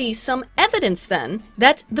 wouldn't we see some evidence then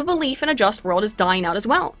that the belief in a just world is dying out as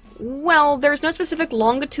well? Well, there's no specific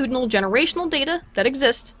longitudinal generational data that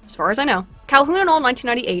exists, as far as I know. Calhoun et al.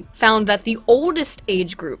 1998 found that the oldest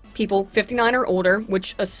age group, people 59 or older,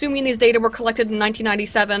 which assuming these data were collected in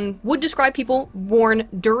 1997, would describe people born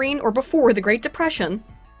during or before the Great Depression,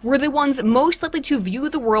 were the ones most likely to view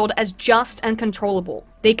the world as just and controllable.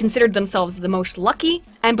 They considered themselves the most lucky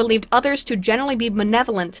and believed others to generally be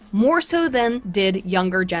benevolent, more so than did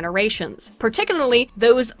younger generations, particularly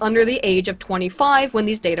those under the age of 25 when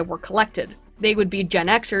these data were collected. They would be Gen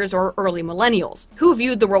Xers or early millennials, who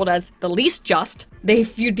viewed the world as the least just, they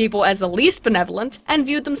viewed people as the least benevolent, and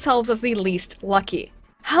viewed themselves as the least lucky.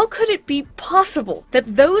 How could it be possible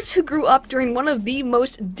that those who grew up during one of the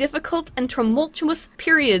most difficult and tumultuous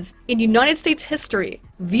periods in United States history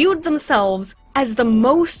viewed themselves as the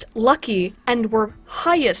most lucky and were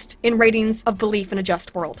highest in ratings of belief in a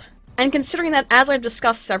just world? And considering that, as I've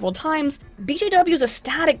discussed several times, BJW is a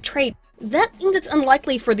static trait, that means it's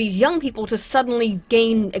unlikely for these young people to suddenly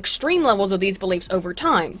gain extreme levels of these beliefs over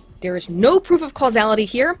time. There is no proof of causality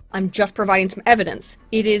here, I'm just providing some evidence.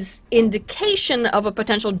 It is indication of a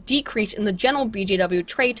potential decrease in the general BJW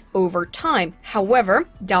trait over time. However,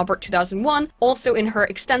 Dalbert 2001, also in her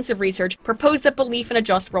extensive research, proposed that belief in a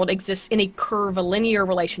just world exists in a curvilinear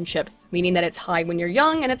relationship, meaning that it's high when you're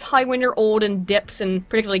young and it's high when you're old and dips in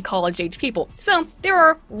particularly college-age people. So there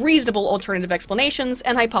are reasonable alternative explanations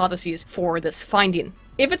and hypotheses for this finding.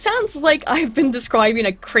 If it sounds like I've been describing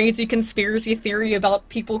a crazy conspiracy theory about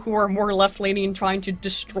people who are more left-leaning trying to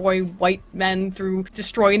destroy white men through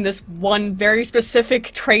destroying this one very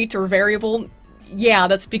specific trait or variable, yeah,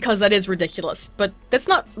 that's because that is ridiculous. But that's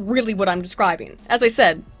not really what I'm describing. As I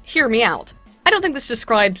said, hear me out. I don't think this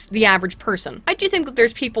describes the average person. I do think that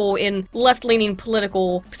there's people in left-leaning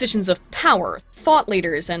political positions of power, thought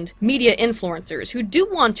leaders and media influencers who do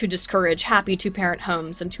want to discourage happy two-parent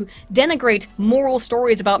homes and to denigrate moral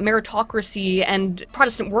stories about meritocracy and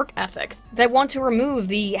Protestant work ethic, that want to remove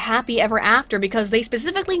the happy ever after because they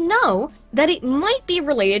specifically know that it might be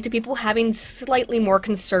related to people having slightly more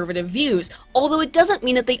conservative views, although it doesn't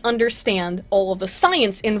mean that they understand all of the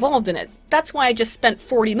science involved in it. That's why I just spent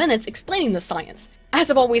 40 minutes explaining the science. As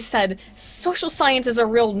I've always said, social science is a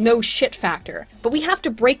real no-shit factor, but we have to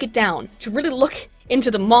break it down to really look into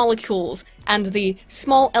the molecules and the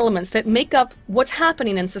small elements that make up what's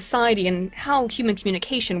happening in society and how human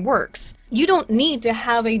communication works. You don't need to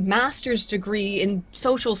have a master's degree in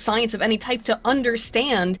social science of any type to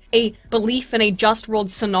understand a belief in a just world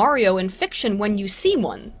scenario in fiction when you see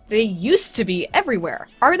one. They used to be everywhere.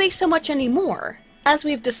 Are they so much anymore? As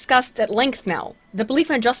we've discussed at length now, the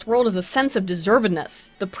belief in a just world is a sense of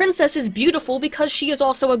deservedness. The princess is beautiful because she is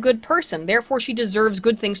also a good person, therefore she deserves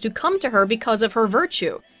good things to come to her because of her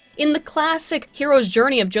virtue. In the classic hero's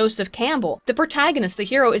journey of Joseph Campbell, the protagonist, the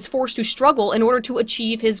hero, is forced to struggle in order to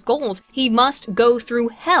achieve his goals. He must go through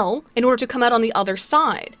hell in order to come out on the other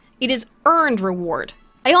side. It is earned reward.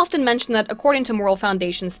 I often mention that according to moral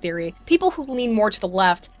foundations theory, people who lean more to the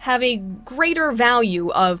left have a greater value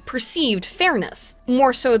of perceived fairness,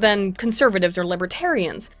 more so than conservatives or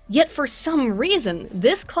libertarians. Yet for some reason,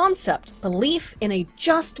 this concept, belief in a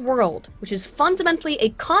just world, which is fundamentally a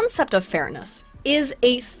concept of fairness, is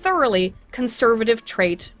a thoroughly conservative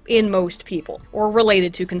trait in most people, or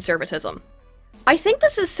related to conservatism. I think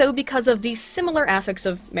this is so because of the similar aspects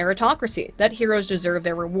of meritocracy, that heroes deserve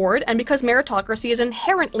their reward, and because meritocracy is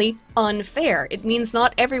inherently unfair. It means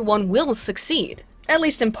not everyone will succeed, at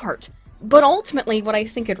least in part. But ultimately, what I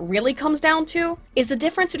think it really comes down to is the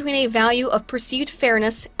difference between a value of perceived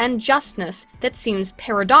fairness and justness that seems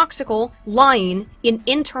paradoxical, lying in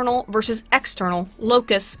internal versus external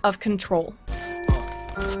locus of control.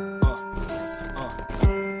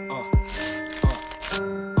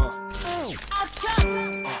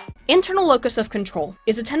 Internal locus of control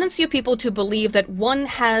is a tendency of people to believe that one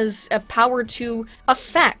has a power to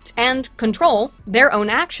affect and control their own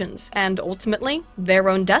actions, and ultimately, their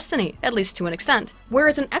own destiny, at least to an extent,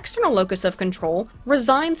 whereas an external locus of control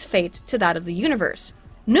resigns fate to that of the universe.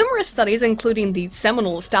 Numerous studies, including the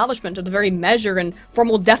seminal establishment of the very measure and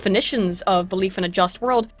formal definitions of belief in a just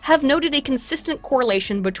world, have noted a consistent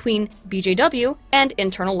correlation between BJW and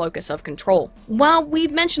internal locus of control. While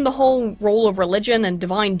we've mentioned the whole role of religion and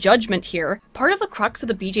divine judgment here, part of the crux of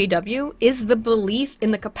the BJW is the belief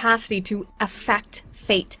in the capacity to affect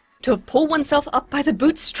fate, to pull oneself up by the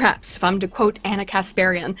bootstraps, if I'm to quote Anna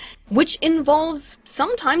Kasparian, which involves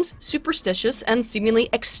sometimes superstitious and seemingly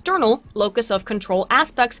external locus of control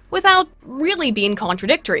aspects without really being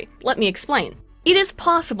contradictory. Let me explain. It is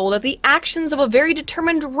possible that the actions of a very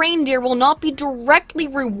determined reindeer will not be directly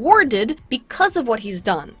rewarded because of what he's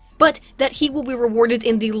done, but that he will be rewarded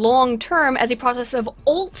in the long term as a process of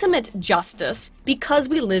ultimate justice because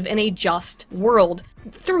we live in a just world,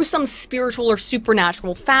 through some spiritual or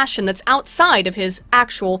supernatural fashion that's outside of his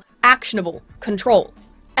actual actionable control.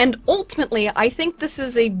 And ultimately, I think this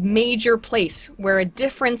is a major place where a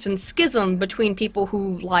difference and schism between people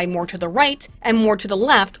who lie more to the right and more to the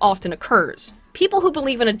left often occurs. People who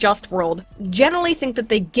believe in a just world generally think that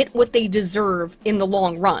they get what they deserve in the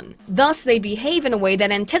long run. Thus, they behave in a way that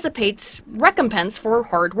anticipates recompense for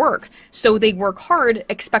hard work, so they work hard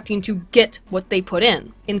expecting to get what they put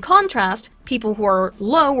in. In contrast, people who are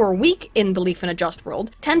low or weak in belief in a just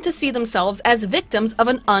world tend to see themselves as victims of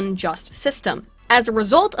an unjust system. As a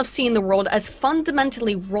result of seeing the world as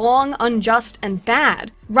fundamentally wrong, unjust, and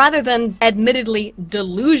bad, rather than admittedly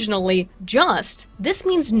delusionally just, this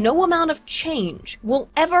means no amount of change will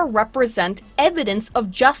ever represent evidence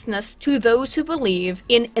of justness to those who believe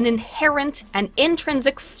in an inherent and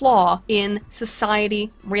intrinsic flaw in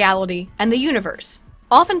society, reality, and the universe.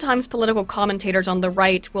 Oftentimes, political commentators on the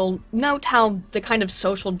right will note how the kind of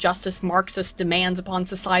social justice Marxist demands upon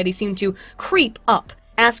society seem to creep up,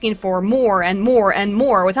 asking for more and more and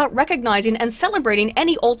more without recognizing and celebrating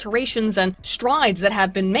any alterations and strides that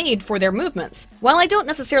have been made for their movements. While I don't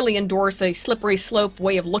necessarily endorse a slippery slope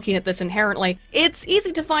way of looking at this inherently, it's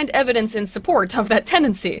easy to find evidence in support of that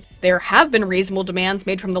tendency. There have been reasonable demands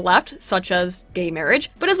made from the left, such as gay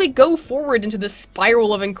marriage, but as we go forward into this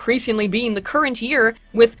spiral of increasingly being the current year,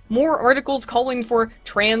 with more articles calling for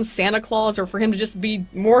trans Santa Claus or for him to just be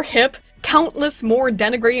more hip, countless more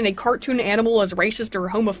denigrating a cartoon animal as racist or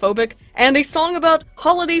homophobic, and a song about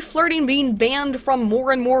holiday flirting being banned from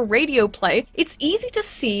more and more radio play, it's easy to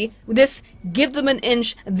see this give them an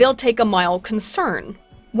inch, they'll take a mile concern.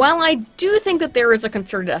 While I do think that there is a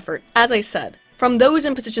concerted effort, as I said, from those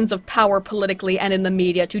in positions of power politically and in the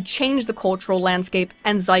media to change the cultural landscape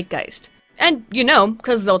and zeitgeist. And you know,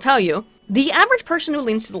 because they'll tell you, the average person who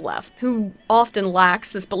leans to the left, who often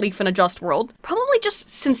lacks this belief in a just world, probably just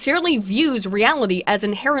sincerely views reality as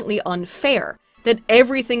inherently unfair, that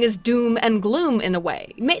everything is doom and gloom in a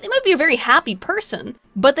way. They might be a very happy person,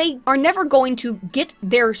 but they are never going to get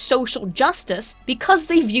their social justice because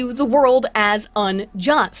they view the world as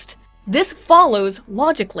unjust. This follows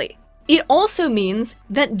logically. It also means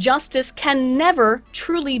that justice can never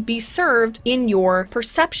truly be served in your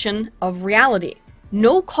perception of reality.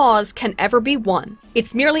 No cause can ever be won.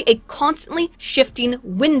 It's merely a constantly shifting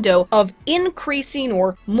window of increasing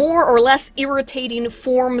or more or less irritating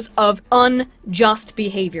forms of unjust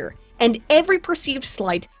behavior. And every perceived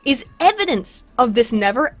slight is evidence of this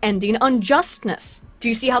never-ending unjustness. Do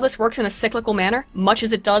you see how this works in a cyclical manner, much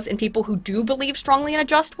as it does in people who do believe strongly in a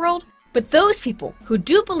just world? But those people who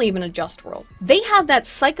do believe in a just world, they have that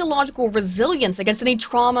psychological resilience against any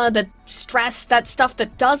trauma, that stress, that stuff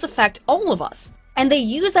that does affect all of us. And they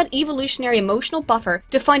use that evolutionary emotional buffer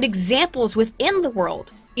to find examples within the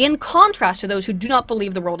world, in contrast to those who do not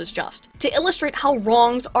believe the world is just, to illustrate how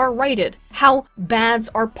wrongs are righted, how bads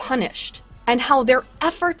are punished, and how their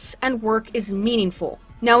efforts and work is meaningful.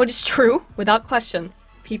 Now, it is true, without question,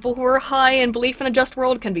 people who are high in belief in a just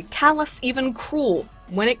world can be callous, even cruel,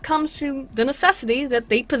 when it comes to the necessity that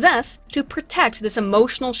they possess to protect this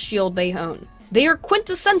emotional shield they own. They are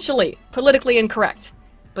quintessentially politically incorrect,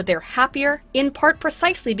 but they're happier in part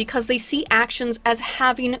precisely because they see actions as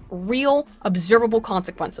having real, observable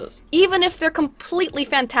consequences, even if they're completely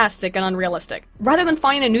fantastic and unrealistic. Rather than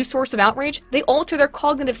finding a new source of outrage, they alter their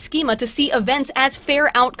cognitive schema to see events as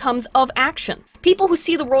fair outcomes of action. People who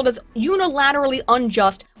see the world as unilaterally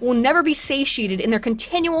unjust will never be satiated in their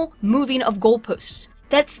continual moving of goalposts.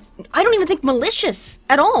 That's, I don't even think, malicious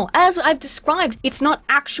at all. As I've described, it's not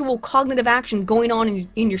actual cognitive action going on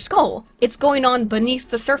in your skull. It's going on beneath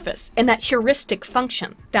the surface, in that heuristic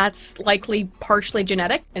function. That's likely partially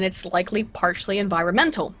genetic, and it's likely partially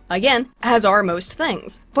environmental. Again, as are most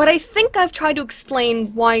things. But I think I've tried to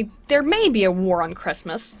explain why there may be a war on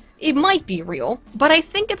Christmas. It might be real, but I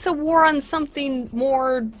think it's a war on something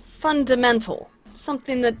more fundamental.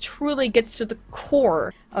 Something that truly gets to the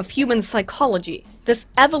core of human psychology. This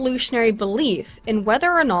evolutionary belief in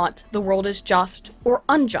whether or not the world is just or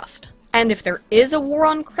unjust. And if there is a war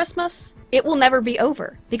on Christmas, it will never be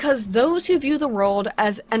over. Because those who view the world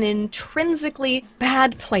as an intrinsically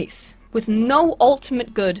bad place, with no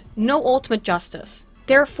ultimate good, no ultimate justice,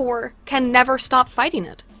 therefore can never stop fighting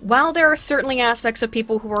it. While there are certainly aspects of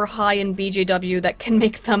people who are high in BJW that can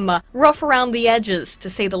make them rough around the edges, to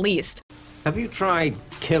say the least. Have you tried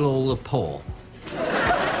kill all the poor?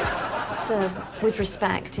 Sir, with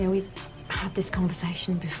respect, we've had this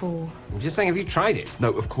conversation before. I'm just saying, have you tried it? No,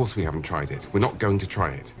 of course we haven't tried it. We're not going to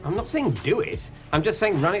try it. I'm not saying do it. I'm just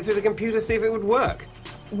saying run it through the computer, see if it would work.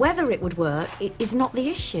 Whether it would work is not the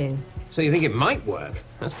issue. So you think it might work?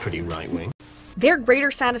 That's pretty right-wing. Their greater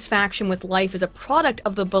satisfaction with life is a product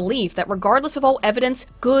of the belief that regardless of all evidence,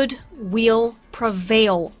 good will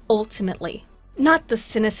prevail ultimately. Not the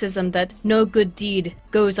cynicism that no good deed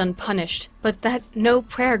goes unpunished, but that no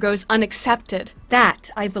prayer goes unaccepted. That,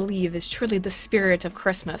 I believe, is truly the spirit of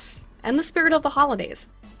Christmas, and the spirit of the holidays.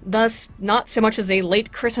 Thus, not so much as a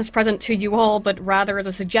late Christmas present to you all, but rather as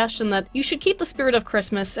a suggestion that you should keep the spirit of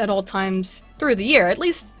Christmas at all times through the year, at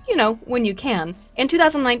least, you know, when you can. In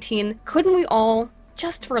 2019, couldn't we all,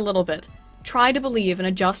 just for a little bit, try to believe in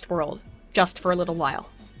a just world, just for a little while?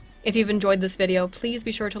 If you've enjoyed this video, please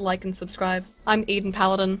be sure to like and subscribe. I'm Aiden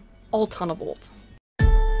Paladin, all ton of volt.